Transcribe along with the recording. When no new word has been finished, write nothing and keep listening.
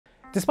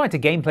Despite a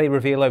gameplay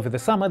reveal over the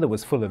summer that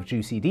was full of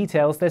juicy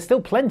details, there's still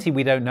plenty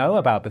we don't know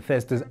about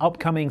Bethesda's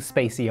upcoming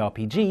spacey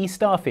RPG,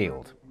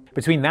 Starfield.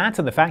 Between that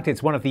and the fact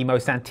it's one of the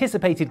most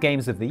anticipated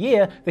games of the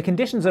year, the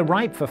conditions are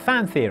ripe for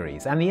fan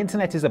theories, and the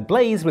internet is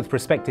ablaze with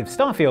prospective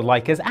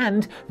Starfield-likers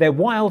and their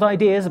wild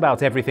ideas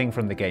about everything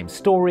from the game's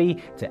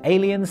story, to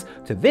aliens,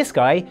 to this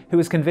guy who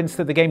is convinced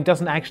that the game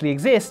doesn't actually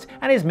exist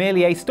and is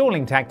merely a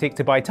stalling tactic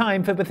to buy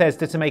time for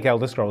Bethesda to make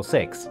Elder Scrolls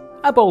 6.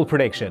 A bold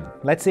prediction.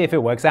 Let's see if it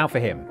works out for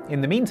him.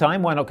 In the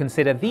meantime, why not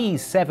consider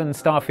these 7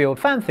 Starfield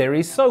fan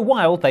theories so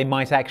wild they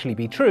might actually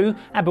be true,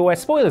 and beware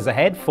spoilers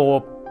ahead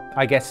for,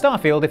 I guess,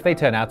 Starfield if they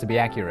turn out to be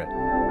accurate.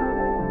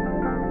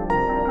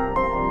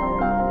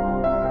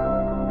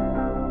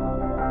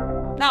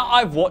 Now,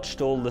 I've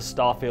watched all the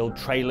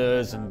Starfield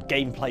trailers and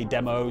gameplay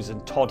demos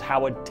and Todd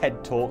Howard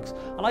TED Talks,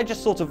 and I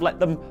just sort of let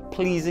them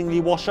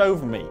pleasingly wash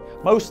over me,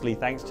 mostly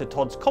thanks to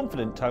Todd's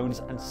confident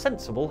tones and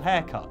sensible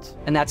haircut.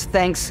 And that's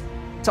thanks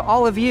to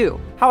all of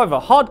you. However,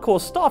 hardcore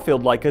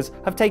Starfield-likers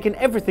have taken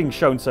everything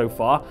shown so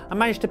far and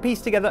managed to piece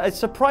together a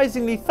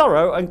surprisingly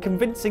thorough and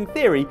convincing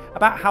theory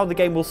about how the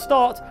game will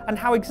start and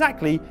how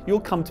exactly you'll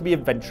come to be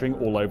adventuring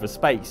all over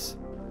space.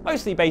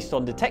 Mostly based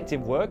on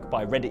detective work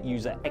by Reddit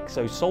user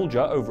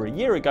ExoSoldier over a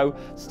year ago,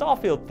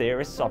 Starfield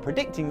theorists are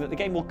predicting that the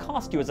game will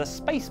cast you as a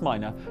space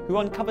miner who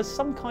uncovers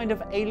some kind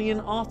of alien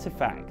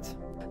artifact.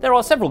 There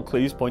are several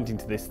clues pointing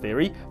to this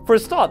theory. For a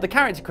start, the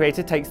character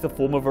creator takes the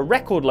form of a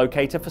record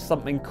locator for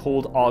something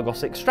called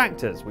Argos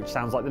Extractors, which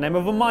sounds like the name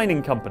of a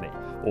mining company,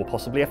 or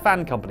possibly a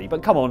fan company,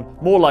 but come on,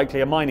 more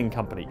likely a mining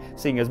company,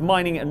 seeing as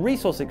mining and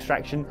resource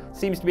extraction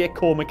seems to be a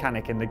core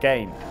mechanic in the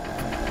game.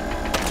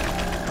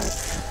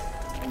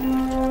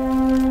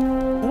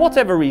 For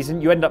whatever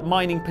reason, you end up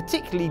mining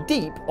particularly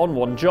deep on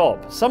one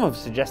job. Some have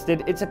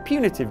suggested it's a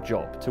punitive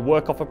job, to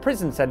work off a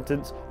prison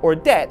sentence or a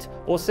debt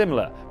or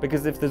similar,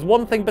 because if there's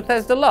one thing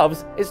Bethesda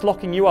loves, it's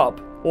locking you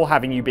up or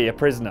having you be a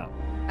prisoner.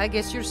 I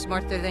guess you're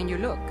smarter than you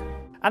look.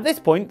 At this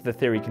point, the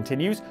theory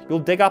continues, you'll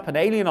dig up an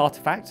alien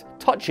artifact,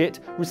 touch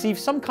it, receive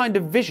some kind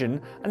of vision,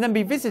 and then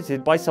be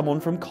visited by someone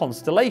from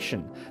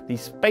Constellation, the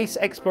space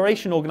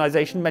exploration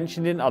organisation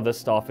mentioned in other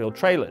Starfield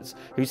trailers,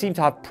 who seem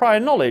to have prior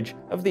knowledge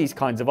of these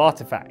kinds of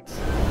artifacts.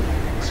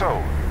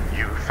 So,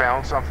 you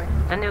found something?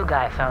 The new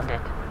guy found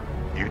it.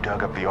 You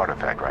dug up the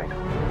artifact, right?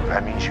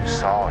 That means you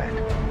saw it.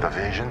 The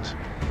visions?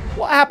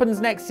 What happens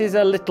next is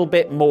a little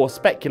bit more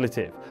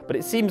speculative, but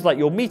it seems like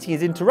your meeting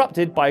is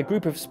interrupted by a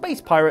group of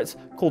space pirates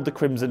called the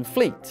Crimson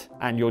Fleet,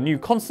 and your new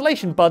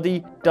Constellation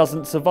buddy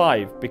doesn't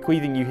survive,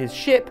 bequeathing you his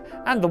ship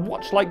and the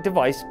watch-like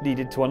device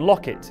needed to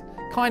unlock it,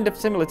 kind of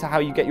similar to how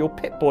you get your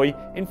Pip-Boy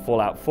in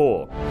Fallout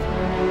 4.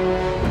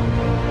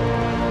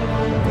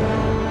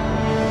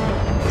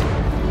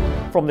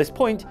 From this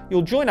point,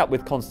 you'll join up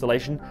with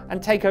Constellation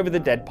and take over the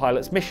dead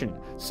pilot's mission,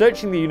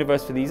 searching the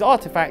universe for these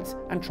artifacts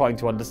and trying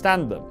to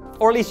understand them.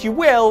 Or at least you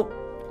will,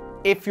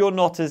 if you're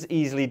not as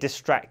easily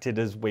distracted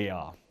as we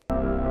are.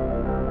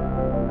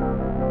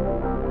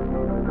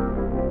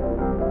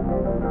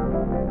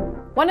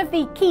 One of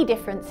the key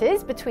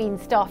differences between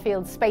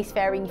Starfield's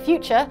spacefaring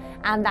future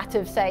and that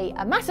of, say,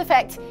 a Mass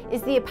Effect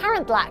is the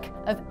apparent lack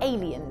of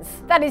aliens.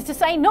 That is to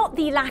say, not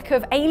the lack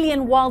of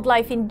alien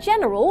wildlife in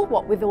general,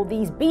 what with all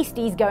these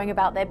beasties going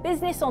about their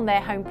business on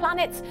their home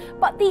planets,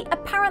 but the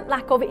apparent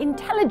lack of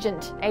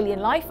intelligent alien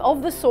life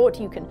of the sort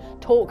you can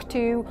talk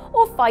to,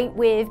 or fight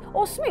with,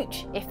 or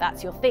smooch, if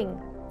that's your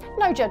thing.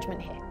 No judgment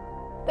here.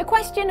 The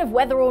question of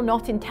whether or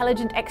not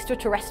intelligent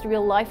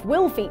extraterrestrial life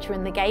will feature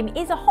in the game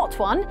is a hot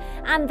one,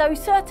 and though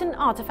certain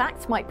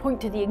artifacts might point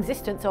to the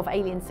existence of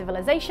alien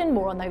civilization,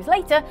 more on those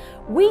later,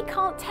 we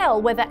can't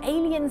tell whether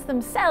aliens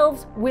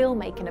themselves will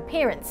make an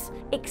appearance.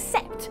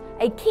 Except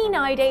a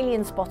keen-eyed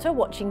alien spotter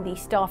watching the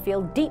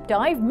Starfield deep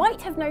dive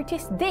might have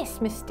noticed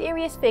this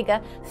mysterious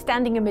figure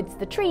standing amidst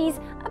the trees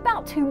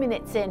about 2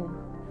 minutes in.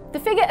 The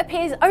figure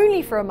appears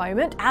only for a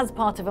moment as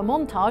part of a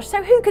montage,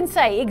 so who can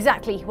say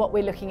exactly what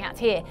we're looking at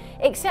here?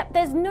 Except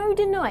there's no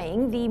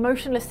denying the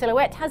motionless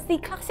silhouette has the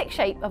classic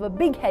shape of a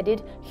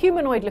big-headed,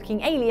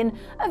 humanoid-looking alien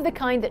of the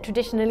kind that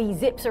traditionally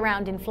zips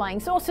around in flying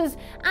saucers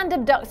and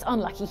abducts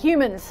unlucky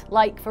humans,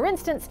 like, for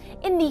instance,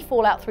 in the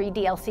Fallout 3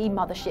 DLC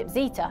Mothership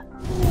Zeta.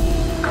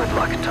 Good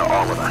luck to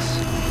all of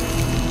us.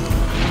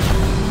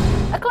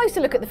 A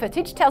closer look at the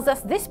footage tells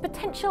us this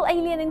potential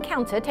alien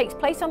encounter takes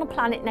place on a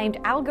planet named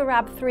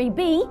Algorab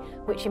 3b,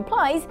 which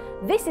implies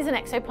this is an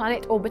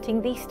exoplanet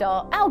orbiting the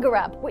star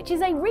Algorab, which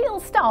is a real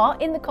star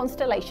in the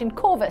constellation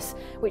Corvus,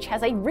 which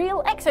has a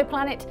real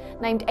exoplanet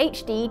named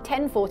HD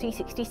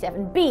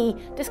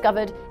 104067b,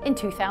 discovered in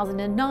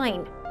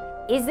 2009.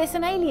 Is this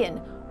an alien?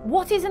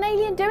 What is an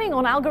alien doing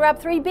on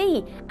Algorab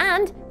 3b?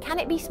 And can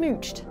it be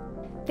smooched?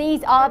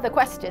 These are the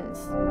questions.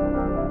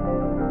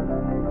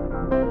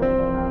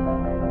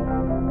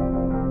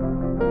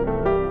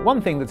 One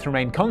thing that's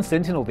remained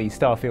constant in all the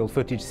Starfield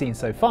footage seen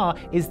so far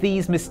is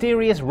these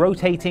mysterious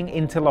rotating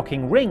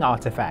interlocking ring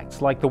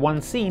artifacts like the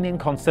one seen in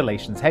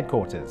Constellation's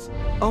headquarters.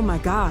 Oh my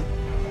god,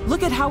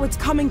 look at how it's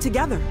coming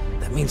together.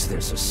 That means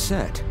there's a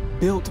set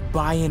built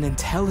by an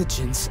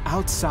intelligence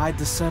outside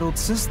the settled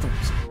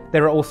systems.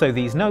 There are also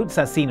these notes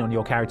as seen on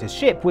your character's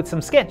ship with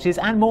some sketches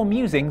and more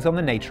musings on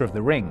the nature of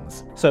the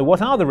rings. So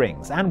what are the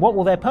rings, and what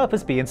will their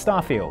purpose be in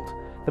Starfield?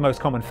 The most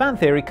common fan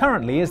theory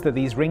currently is that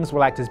these rings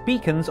will act as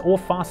beacons or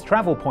fast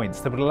travel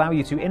points that would allow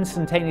you to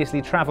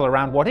instantaneously travel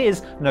around what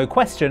is, no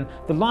question,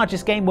 the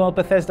largest game world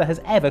Bethesda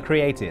has ever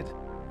created.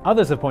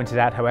 Others have pointed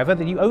out, however,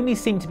 that you only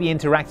seem to be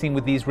interacting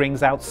with these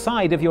rings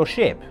outside of your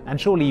ship,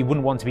 and surely you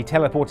wouldn't want to be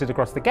teleported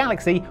across the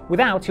galaxy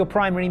without your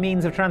primary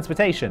means of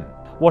transportation.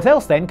 What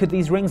else then could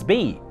these rings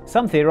be?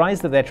 Some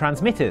theorize that they're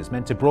transmitters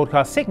meant to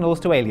broadcast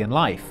signals to alien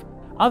life.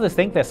 Others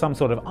think they're some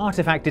sort of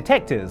artifact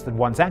detectors that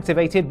once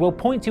activated will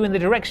point you in the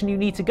direction you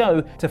need to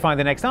go to find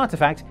the next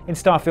artifact in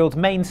Starfield's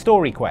main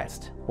story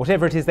quest.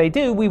 Whatever it is they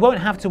do, we won't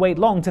have to wait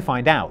long to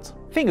find out.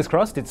 Fingers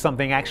crossed it's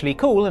something actually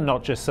cool and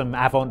not just some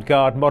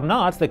avant-garde modern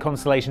art that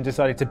Constellation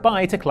decided to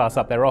buy to class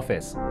up their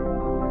office.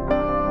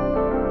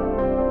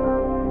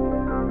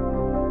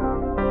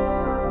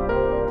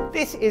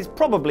 This is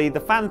probably the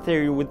fan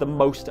theory with the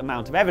most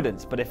amount of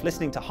evidence, but if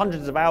listening to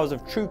hundreds of hours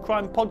of true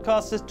crime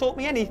podcasts has taught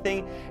me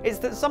anything, it's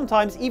that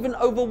sometimes even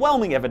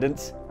overwhelming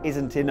evidence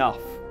isn't enough.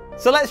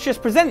 So let's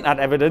just present that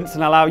evidence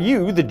and allow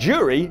you, the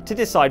jury, to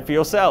decide for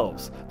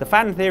yourselves. The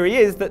fan theory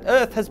is that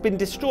Earth has been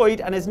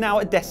destroyed and is now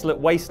a desolate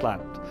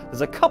wasteland.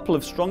 There's a couple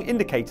of strong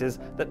indicators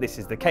that this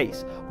is the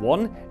case.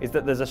 One is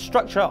that there's a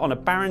structure on a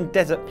barren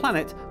desert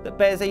planet that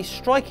bears a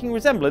striking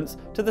resemblance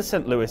to the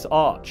St. Louis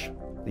Arch.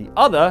 The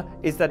other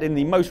is that in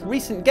the most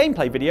recent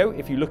gameplay video,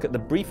 if you look at the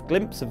brief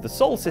glimpse of the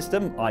Sol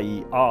system,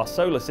 i.e. our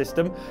solar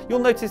system, you'll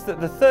notice that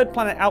the third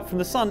planet out from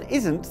the sun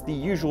isn't the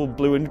usual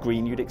blue and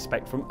green you'd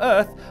expect from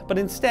Earth, but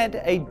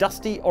instead a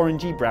dusty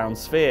orangey brown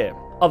sphere.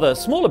 Other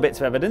smaller bits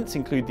of evidence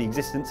include the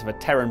existence of a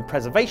Terran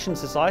Preservation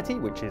Society,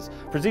 which is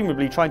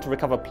presumably trying to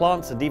recover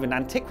plants and even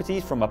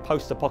antiquities from a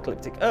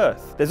post-apocalyptic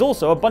Earth. There's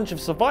also a bunch of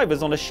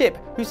survivors on a ship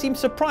who seem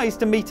surprised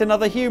to meet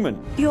another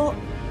human. You're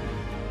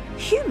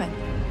human?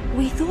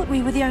 We thought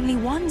we were the only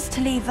ones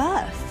to leave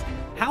Earth.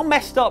 How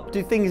messed up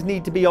do things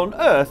need to be on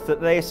Earth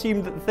that they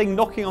assumed that the thing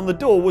knocking on the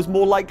door was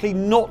more likely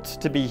not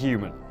to be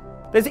human?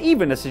 There's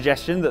even a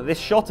suggestion that this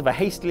shot of a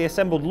hastily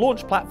assembled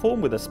launch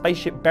platform with a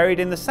spaceship buried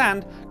in the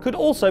sand could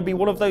also be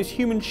one of those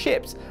human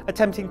ships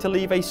attempting to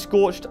leave a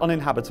scorched,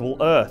 uninhabitable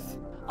Earth.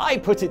 I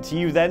put it to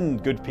you then,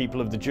 good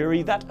people of the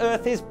jury, that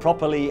Earth is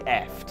properly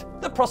effed.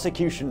 The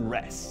prosecution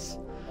rests.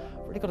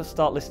 I've really got to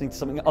start listening to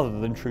something other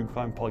than true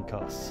crime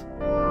podcasts.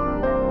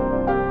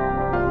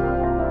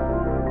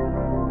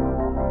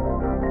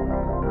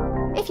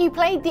 If you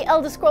played the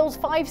Elder Scrolls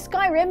V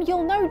Skyrim,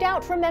 you'll no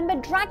doubt remember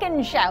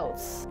dragon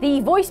shouts, the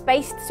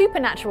voice-based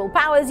supernatural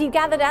powers you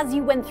gathered as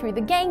you went through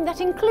the game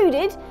that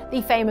included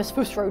the famous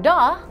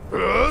Fusrodar,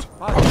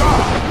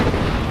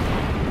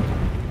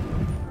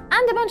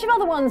 and a bunch of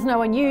other ones no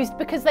one used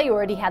because they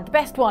already had the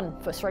best one,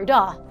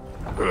 Fusrodar.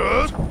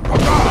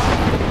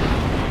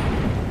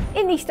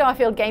 In the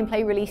Starfield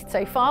gameplay released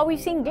so far, we've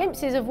seen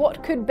glimpses of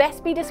what could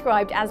best be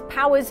described as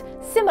powers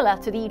similar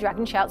to the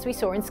dragon shouts we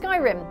saw in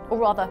Skyrim, or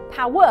rather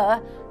power,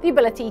 the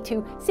ability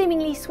to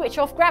seemingly switch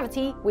off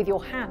gravity with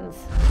your hands.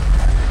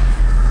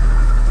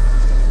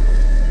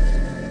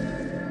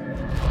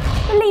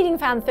 The leading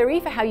fan theory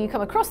for how you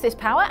come across this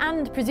power,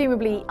 and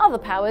presumably other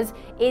powers,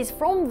 is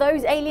from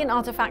those alien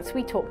artifacts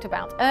we talked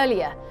about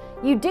earlier.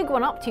 You dig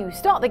one up to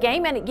start the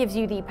game and it gives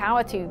you the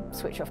power to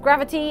switch off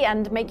gravity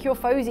and make your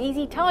foes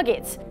easy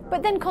targets.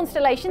 But then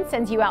Constellation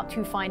sends you out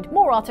to find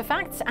more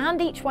artifacts, and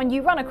each one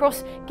you run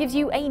across gives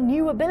you a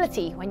new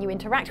ability when you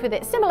interact with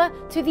it, similar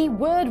to the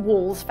word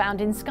walls found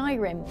in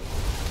Skyrim.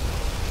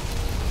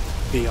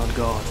 Be on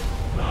guard.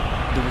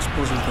 Those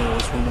puzzle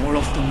doors were more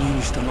often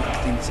used to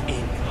lock things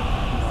in,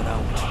 not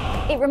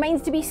out. It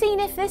remains to be seen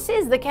if this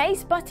is the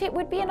case, but it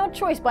would be an odd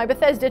choice by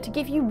Bethesda to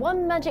give you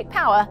one magic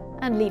power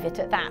and leave it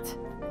at that.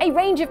 A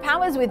range of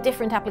powers with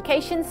different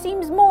applications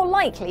seems more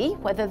likely.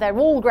 Whether they're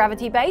all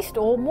gravity-based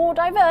or more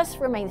diverse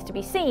remains to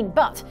be seen,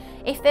 but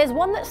if there's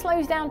one that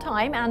slows down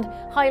time and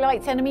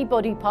highlights enemy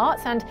body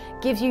parts and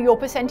gives you your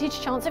percentage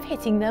chance of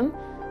hitting them,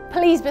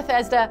 please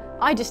Bethesda,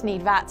 I just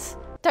need VATS.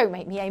 Don't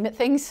make me aim at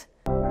things.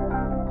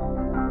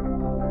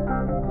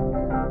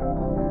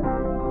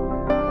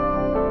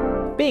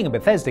 Being a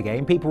Bethesda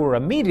game, people were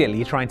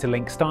immediately trying to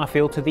link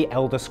Starfield to the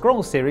Elder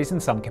Scrolls series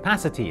in some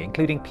capacity,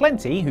 including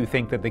plenty who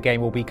think that the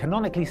game will be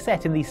canonically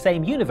set in the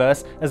same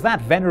universe as that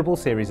venerable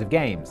series of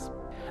games.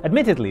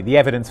 Admittedly, the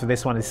evidence for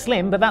this one is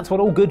slim, but that's what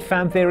all good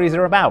fan theories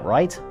are about,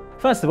 right?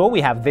 First of all, we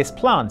have this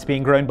plant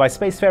being grown by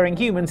spacefaring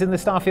humans in the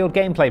Starfield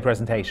gameplay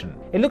presentation.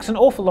 It looks an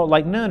awful lot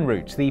like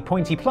Nirnroot, the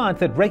pointy plant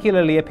that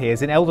regularly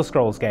appears in Elder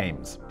Scrolls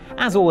games.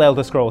 As all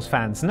Elder Scrolls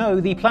fans know,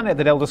 the planet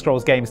that Elder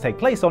Scrolls games take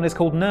place on is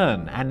called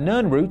Nirn, and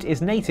Nirnroot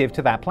is native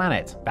to that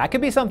planet. That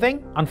could be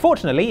something.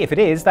 Unfortunately, if it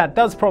is, that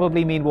does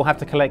probably mean we'll have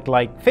to collect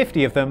like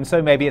 50 of them,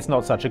 so maybe it's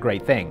not such a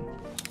great thing.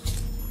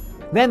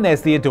 Then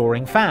there's the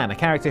Adoring Fan, a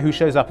character who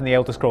shows up in the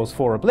Elder Scrolls IV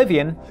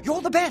Oblivion.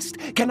 You're the best!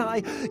 Can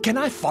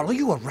I follow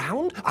you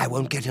around? I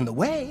won't get in the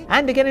way.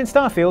 And again in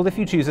Starfield if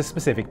you choose a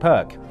specific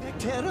perk.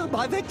 Vectera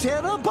by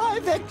Vectera by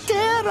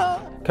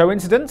Vectera!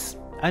 Coincidence?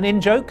 An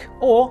in-joke,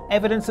 or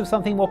evidence of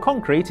something more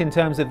concrete in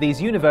terms of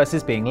these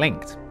universes being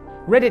linked?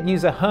 Reddit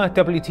user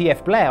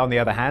WTF Blair, on the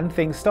other hand,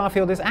 thinks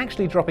Starfield is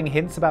actually dropping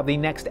hints about the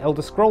next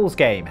Elder Scrolls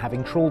game,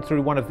 having trawled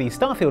through one of the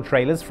Starfield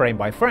trailers frame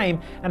by frame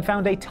and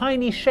found a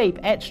tiny shape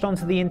etched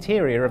onto the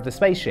interior of the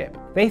spaceship.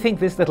 They think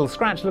this little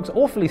scratch looks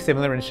awfully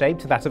similar in shape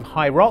to that of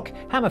High Rock,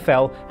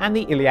 Hammerfell, and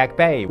the Iliac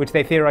Bay, which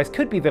they theorize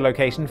could be the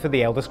location for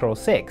the Elder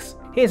Scrolls 6.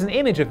 Here's an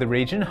image of the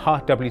region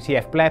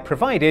WTF Blair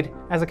provided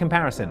as a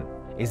comparison.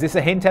 Is this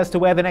a hint as to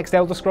where the next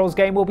Elder Scrolls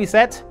game will be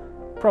set?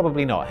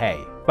 Probably not, hey.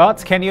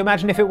 But can you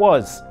imagine if it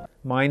was?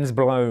 Mind's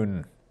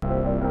blown.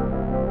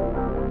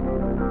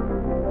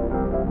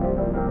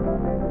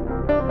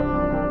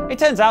 It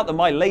turns out that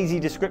my lazy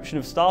description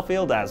of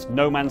Starfield as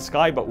No Man's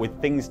Sky but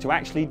with things to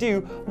actually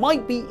do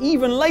might be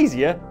even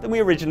lazier than we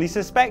originally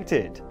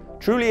suspected.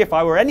 Truly, if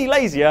I were any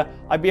lazier,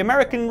 I'd be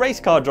American race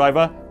car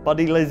driver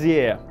Buddy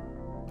Lazier.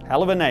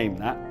 Hell of a name,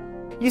 that.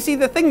 You see,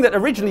 the thing that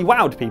originally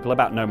wowed people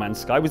about No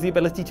Man's Sky was the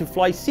ability to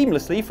fly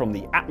seamlessly from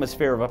the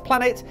atmosphere of a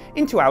planet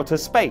into outer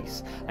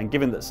space, and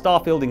given that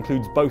Starfield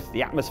includes both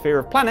the atmosphere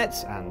of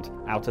planets and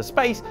outer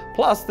space,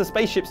 plus the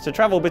spaceships to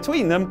travel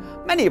between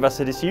them, many of us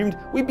had assumed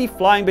we'd be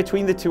flying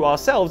between the two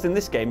ourselves in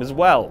this game as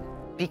well.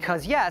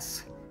 Because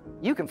yes,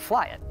 you can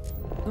fly it.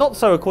 Not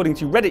so according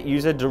to Reddit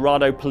user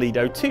Dorado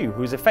Polido 2,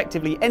 who has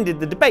effectively ended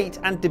the debate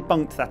and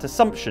debunked that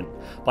assumption,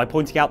 by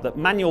pointing out that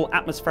manual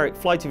atmospheric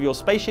flight of your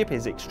spaceship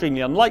is extremely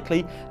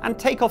unlikely, and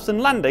takeoffs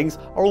and landings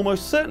are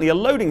almost certainly a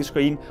loading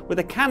screen with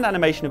a canned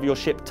animation of your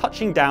ship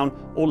touching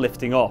down or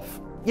lifting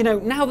off. You know,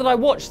 now that I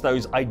watched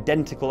those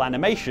identical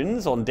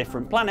animations on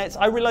different planets,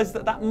 I realised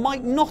that that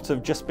might not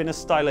have just been a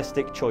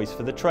stylistic choice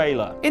for the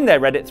trailer. In their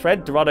Reddit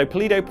thread, Dorado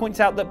Polido points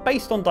out that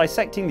based on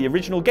dissecting the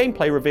original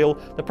gameplay reveal,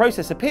 the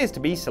process appears to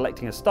be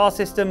selecting a star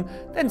system,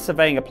 then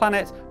surveying a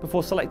planet,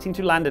 before selecting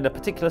to land in a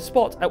particular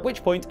spot, at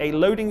which point a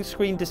loading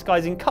screen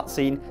disguising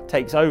cutscene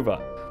takes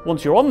over.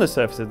 Once you're on the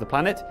surface of the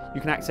planet, you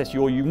can access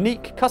your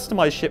unique,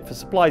 customised ship for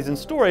supplies and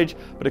storage,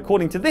 but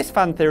according to this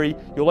fan theory,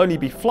 you'll only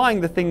be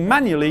flying the thing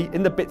manually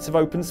in the bits of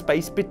open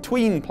space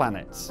between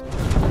planets.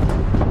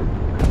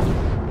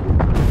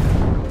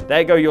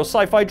 There go your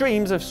sci-fi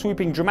dreams of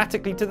swooping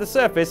dramatically to the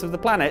surface of the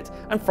planet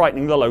and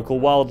frightening the local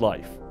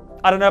wildlife.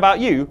 I don't know about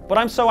you, but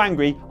I'm so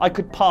angry I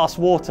could pass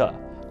water.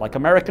 Like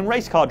American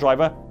race car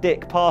driver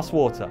Dick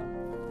Passwater.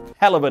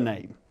 Hell of a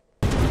name.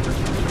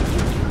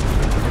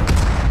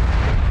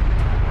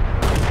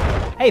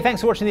 Hey,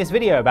 thanks for watching this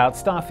video about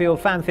Starfield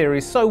fan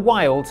theories so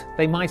wild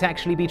they might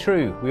actually be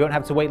true. We won't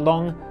have to wait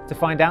long to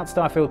find out.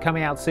 Starfield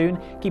coming out soon.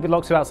 Keep it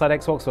locked to Outside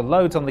Xbox for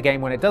loads on the game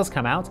when it does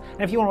come out.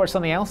 And if you want to watch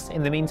something else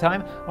in the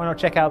meantime, why not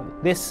check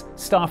out this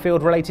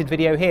Starfield related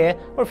video here,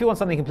 or if you want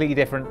something completely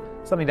different,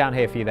 something down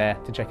here for you there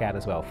to check out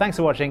as well. Thanks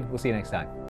for watching. We'll see you next time.